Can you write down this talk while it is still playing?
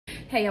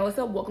Hey y'all, what's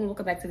up?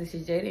 Welcome back to This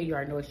is Jada. You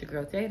already know it's your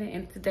girl Jada,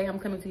 and today I'm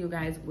coming to you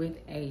guys with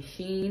a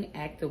Shein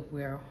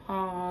activewear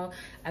haul.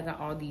 I got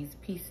all these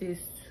pieces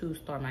to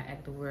start my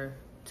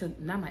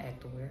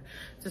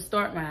to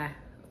start my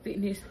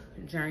fitness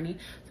journey.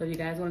 So if you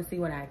guys want to see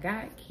what I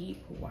got,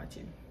 keep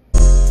watching.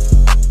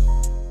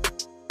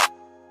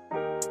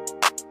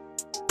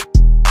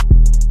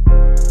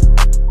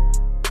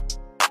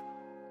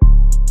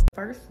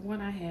 First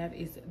one I have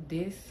is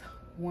this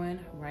one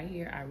right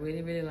here. I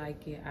really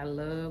like it. I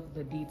love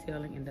the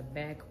detailing in the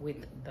back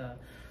with the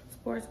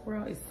sports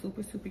bra. It's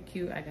super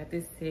cute. I got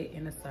this set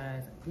in a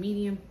size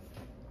medium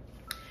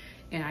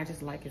and I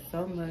just like it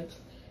so much.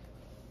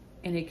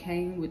 And it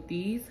came with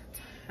these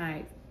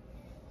tights,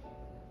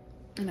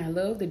 and I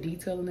love the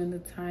detailing in the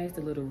tights,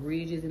 the little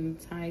ridges in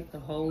the tights, the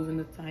holes in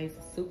the tights.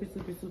 Super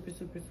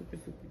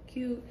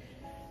cute.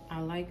 I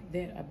like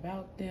that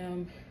about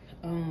them.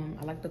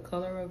 I like the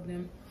color of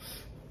them.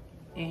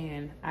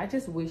 And I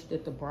just wish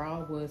that the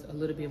bra was a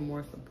little bit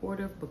more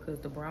supportive,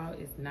 because the bra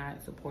is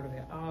not supportive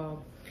at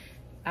all.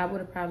 I would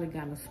have probably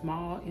gotten a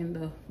small in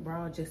the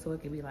bra just so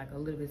it could be like a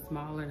little bit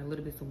smaller and a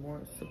little bit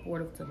more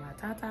supportive to my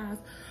tatas,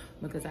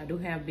 because I do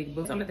have big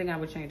boobs. The only thing I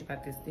would change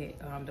about this set,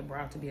 the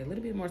bra to be a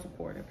little bit more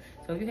supportive.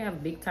 So if you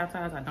have big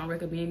tatas, I don't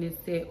recommend this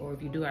set, or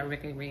if you do, I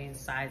recommend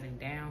sizing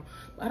down.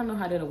 But I don't know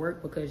how that'll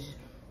work, because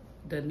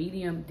the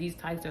medium, these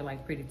tights are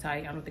like pretty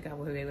tight. I don't think I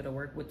would be able to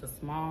work with the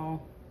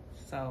small.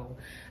 So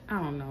I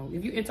don't know,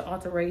 if you're into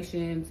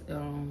alterations,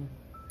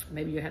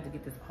 maybe you'll have to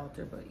get this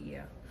altered, but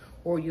yeah,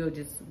 or you'll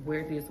just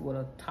wear this with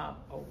a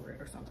top over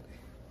it or something.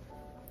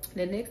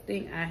 The next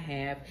thing I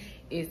have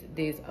is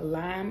this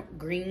lime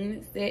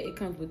green set. It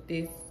comes with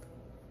this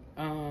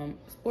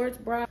sports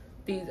bra,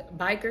 these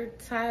biker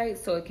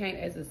tights, so it came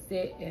as a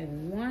set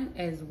and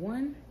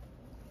one.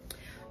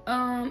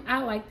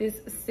 I like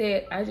this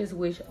set. I just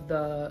wish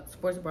the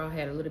sports bra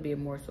had a little bit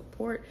more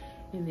support,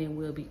 and then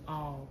we'll be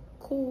all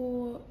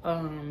cool.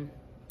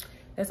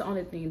 That's the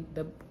only thing,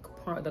 the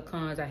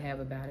cons I have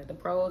about it. The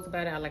pros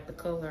about it, I like the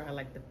color, I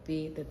like the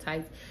fit. The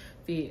tights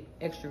fit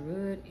extra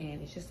good,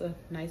 and it's just a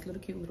nice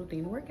little cute little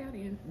thing to work out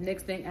in.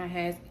 Next thing I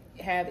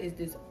have is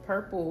this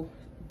purple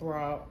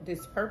bra,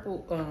 this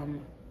purple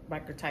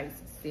biker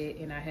tights set,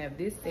 and I have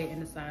this set in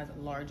the size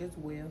large as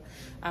well.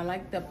 I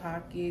like the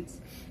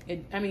pockets.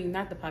 I mean,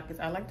 not the pockets,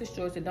 I like the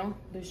shorts.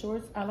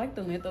 I like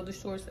the length of the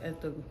shorts. As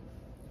the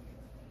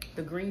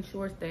green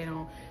shorts, they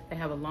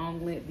have a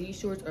long length. These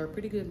shorts are a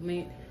pretty good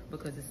length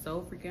because it's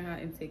so freaking hot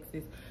in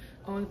Texas.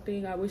 Only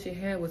thing I wish it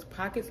had was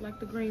pockets like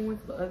the green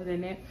ones, but other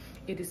than that,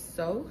 it is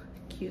so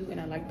cute, and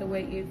I like the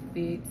way it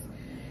fits.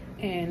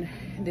 And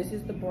this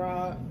is the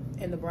bra,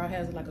 and the bra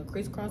has like a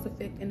crisscross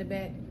effect in the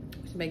back,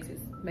 which makes it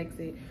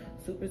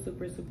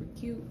super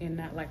cute, and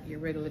not like your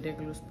regular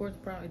sports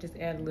bra. It just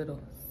adds a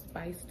little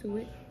spice to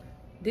it.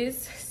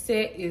 This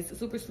set is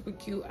super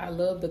cute. I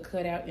love the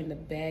cutout in the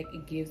back.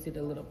 It gives it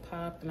a little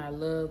pop, and I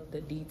love the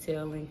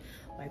detailing,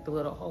 like the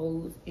little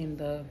holes in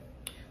the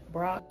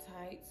bra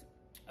tights.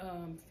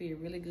 Feel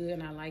really good,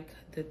 and I like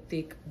the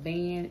thick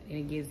band, and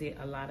it gives it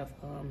a lot of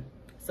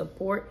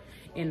support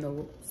in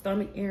the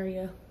stomach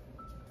area.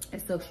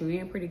 It sucks you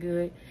in pretty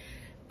good.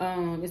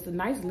 It's a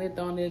nice length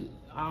on it.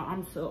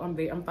 I'm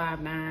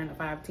 5'9",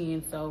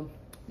 5'10", so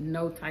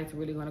no tights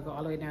really gonna go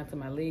all the way down to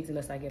my legs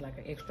unless I get like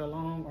an extra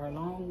long or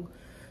long.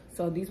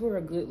 So these were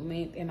a good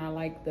length, and I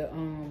like the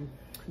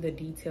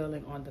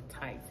detailing on the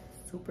tights.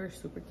 Super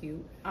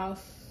cute. I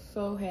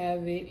also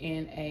have it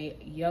in a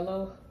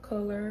yellow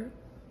color.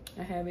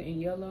 I have it in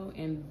yellow,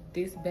 and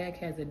this back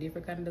has a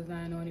different kind of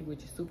design on it,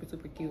 which is super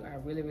cute. I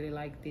really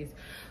like this.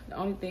 The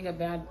only thing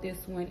about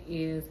this one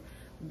is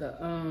the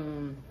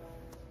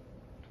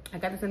I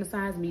got this in a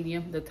size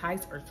medium. The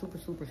tights are super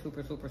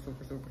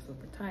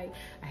tight.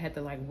 I had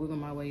to like wiggle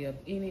my way up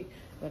in it,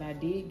 but I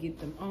did get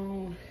them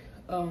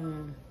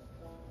on.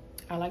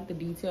 I like the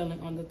detailing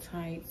on the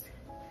tights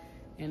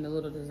and the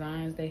little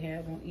designs they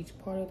have on each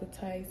part of the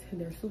tights.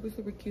 They're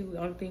super cute. The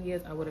only thing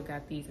is, I would have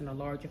got these in a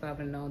large if I would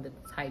have known that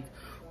the tights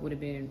would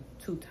have been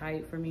too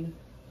tight for me.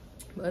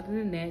 But other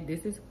than that,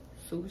 this is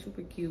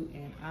super cute,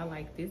 and I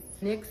like this.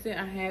 Next set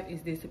I have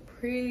is this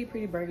pretty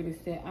burgundy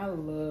set. I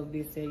love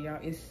this set, y'all.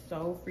 It's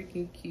so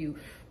freaking cute.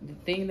 The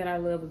thing that I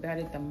love about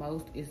it the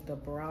most is the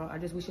bra. I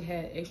just wish it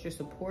had extra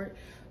support,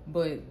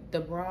 but the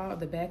bra,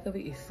 the back of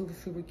it is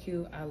super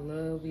cute. I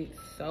love it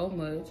so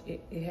much.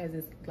 It has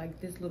this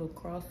like this little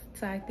cross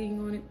tie thing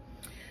on it,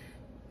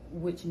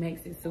 which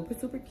makes it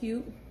super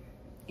cute.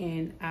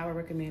 And I would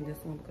recommend this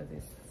one because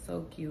it's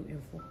so cute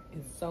and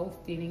so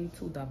fitting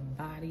to the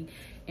body,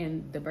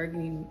 and the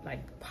burgundy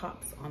like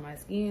pops on my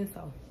skin,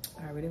 so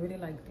I really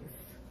like this.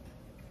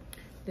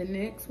 The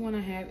next one I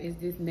have is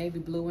this navy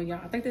blue one,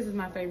 y'all. I think this is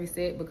my favorite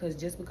set because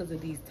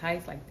of these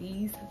tights. Like,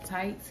 these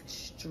tights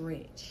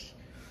stretch,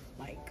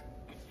 like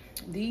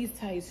these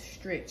tights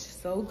stretch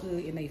so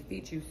good, and they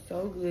fit you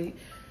so good.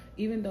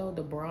 Even though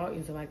the bra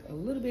is like a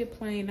little bit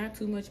plain, not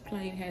too much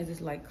plain, has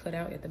this like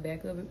cutout at the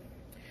back of it,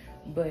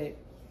 but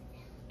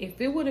If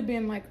it would have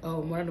been like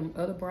one of them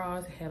other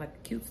bras that had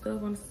like cute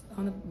stuff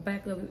on the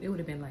back of it, it would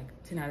have been like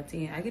 10 out of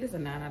 10. I get it's a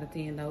 9 out of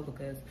 10 though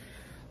because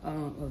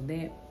of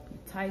that.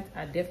 Tights,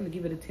 I definitely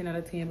give it a 10 out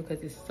of 10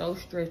 because it's so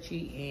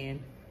stretchy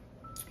and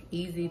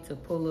easy to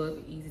pull up,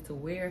 easy to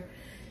wear,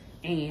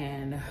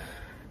 and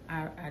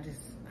I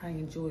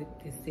enjoyed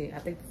this set. I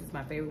think this is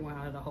my favorite one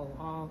out of the whole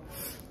haul,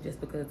 just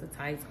because the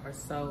tights are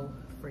so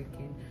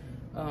freaking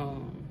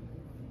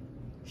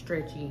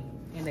stretchy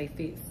and they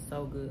fit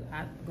so good.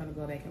 I'm gonna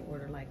go back and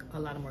order like a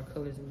lot of more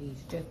colors in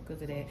these just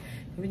because of that.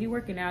 When you're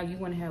working out, you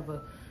want to have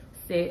a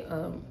set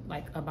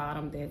like a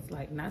bottom that's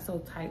like not so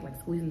tight, like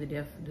squeezing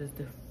the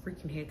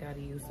freaking heck out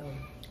of you. So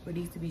for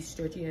these to be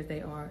stretchy as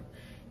they are,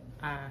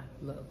 I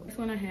love them. This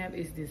one I have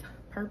is this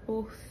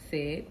purple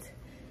set,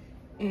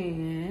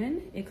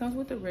 and it comes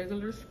with the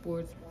regular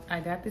sports.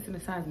 I got this in a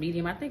size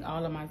medium. I think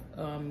all of my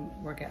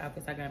workout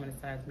outfits I got them in a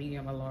size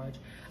medium or large.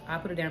 I'll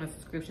put it down in the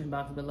description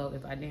box below.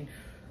 If I didn't,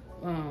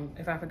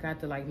 if I forgot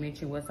to like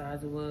mention what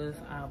size it was,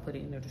 I'll put it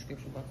in the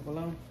description box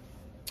below.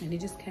 And it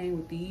just came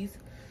with these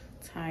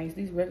tights,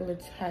 these regular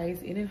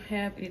tights. It didn't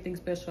have anything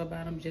special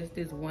about them, just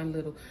this one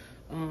little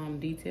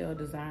detailed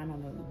design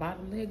on the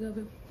bottom leg of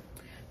it.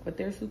 But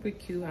they're super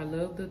cute. I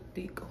love the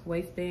thick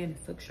waistband.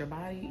 It sucks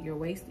your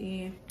waist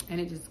in, and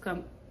it just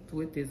comes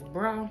with this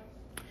bra,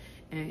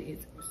 and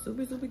it's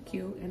super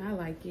cute, and I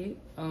like it.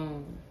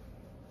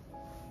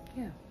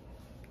 Yeah,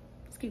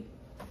 it's cute.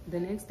 The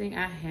next thing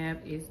I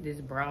have is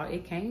this bra.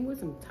 It came with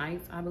some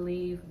tights, I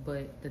believe,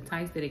 but the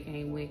tights that it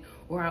came with,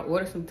 or I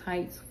ordered some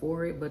tights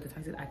for it, but the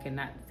tights, I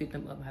cannot fit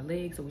them up my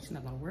legs, so we're just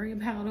not gonna worry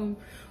about them.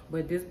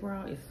 But this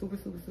bra is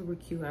super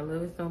cute. I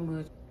love it so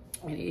much,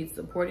 and it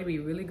supported me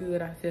really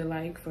good, I feel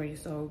like. For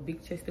so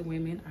big chested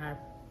women, I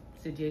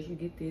suggest you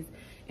get this.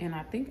 And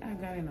I think I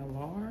got in a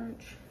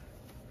large.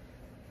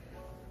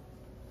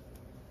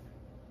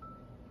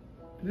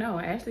 No,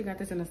 I actually got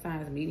this in a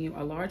size medium.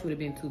 A large would have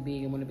been too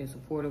big and would have been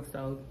supportive,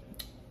 so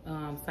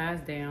size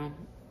down.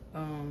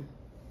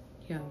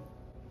 Yeah,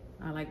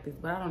 I like this,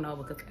 but I don't know,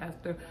 because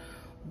after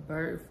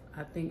birth,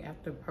 I think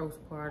after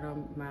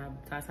postpartum, my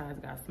tie size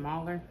got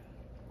smaller.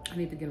 I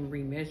need to get them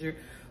remeasured,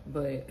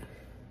 but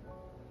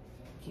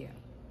yeah.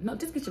 No,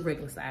 just get your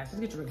regular size.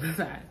 Just get your regular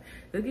size.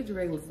 Just get your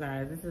regular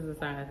size. This is a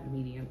size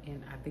medium,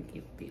 and I think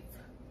it fits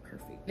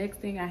perfect. Next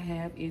thing I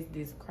have is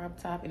this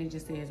crop top, and it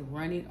just says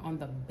run it on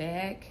the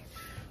back.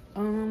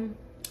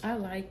 I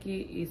like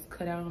it. It's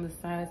cut out on the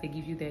sides. It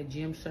gives you that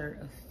gym shirt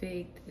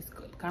effect. It's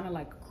kind of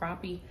like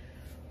croppy.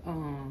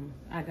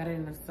 I got it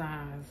in a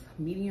size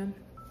medium,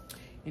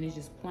 and it's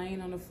just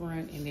plain on the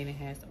front, and then it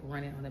has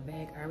run it on the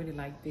back. I really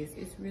like this.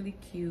 It's really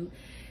cute.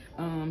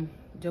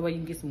 That way you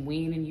can get some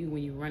wind in you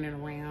when you're running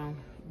around,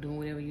 doing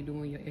whatever you're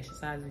doing, your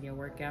exercises and your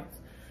workouts.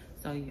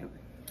 So yeah,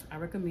 I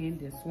recommend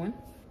this one.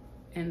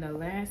 And the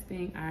last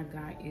thing I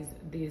got is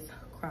this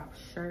crop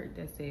shirt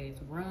that says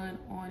run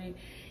on it.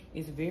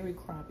 It's very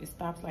cropped. It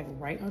stops like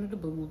right under the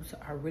boobs.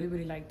 I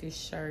really like this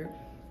shirt.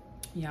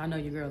 Y'all know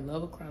your girl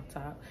love a crop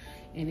top,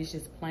 and it's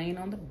just plain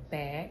on the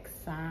back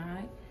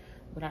side,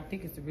 but I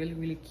think it's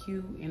really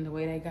cute, and the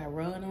way they got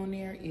run on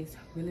there is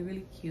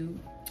really cute.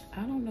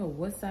 I don't know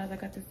what size I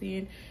got this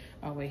in.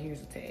 Oh wait, here's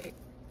the tag.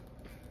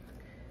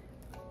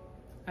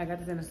 I got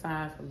this in a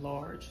size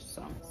large,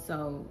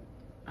 so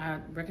I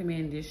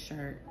recommend this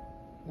shirt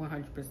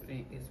 100%.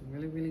 It's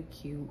really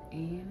cute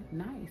and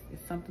nice.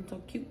 It's something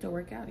so cute to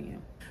work out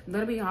in.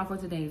 That'll be all for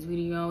today's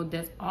video.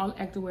 That's all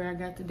activewear I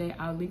got today.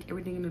 I'll link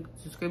everything in the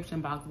description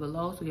box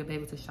below, so you'll be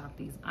able to shop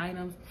these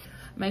items.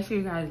 Make sure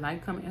you guys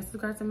like, comment, and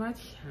subscribe to my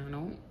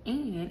channel.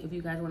 And if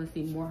you guys want to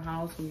see more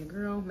hauls from your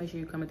girl, make sure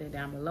you comment that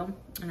down below.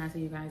 And I'll see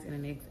you guys in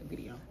the next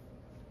video.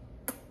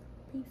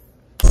 Peace.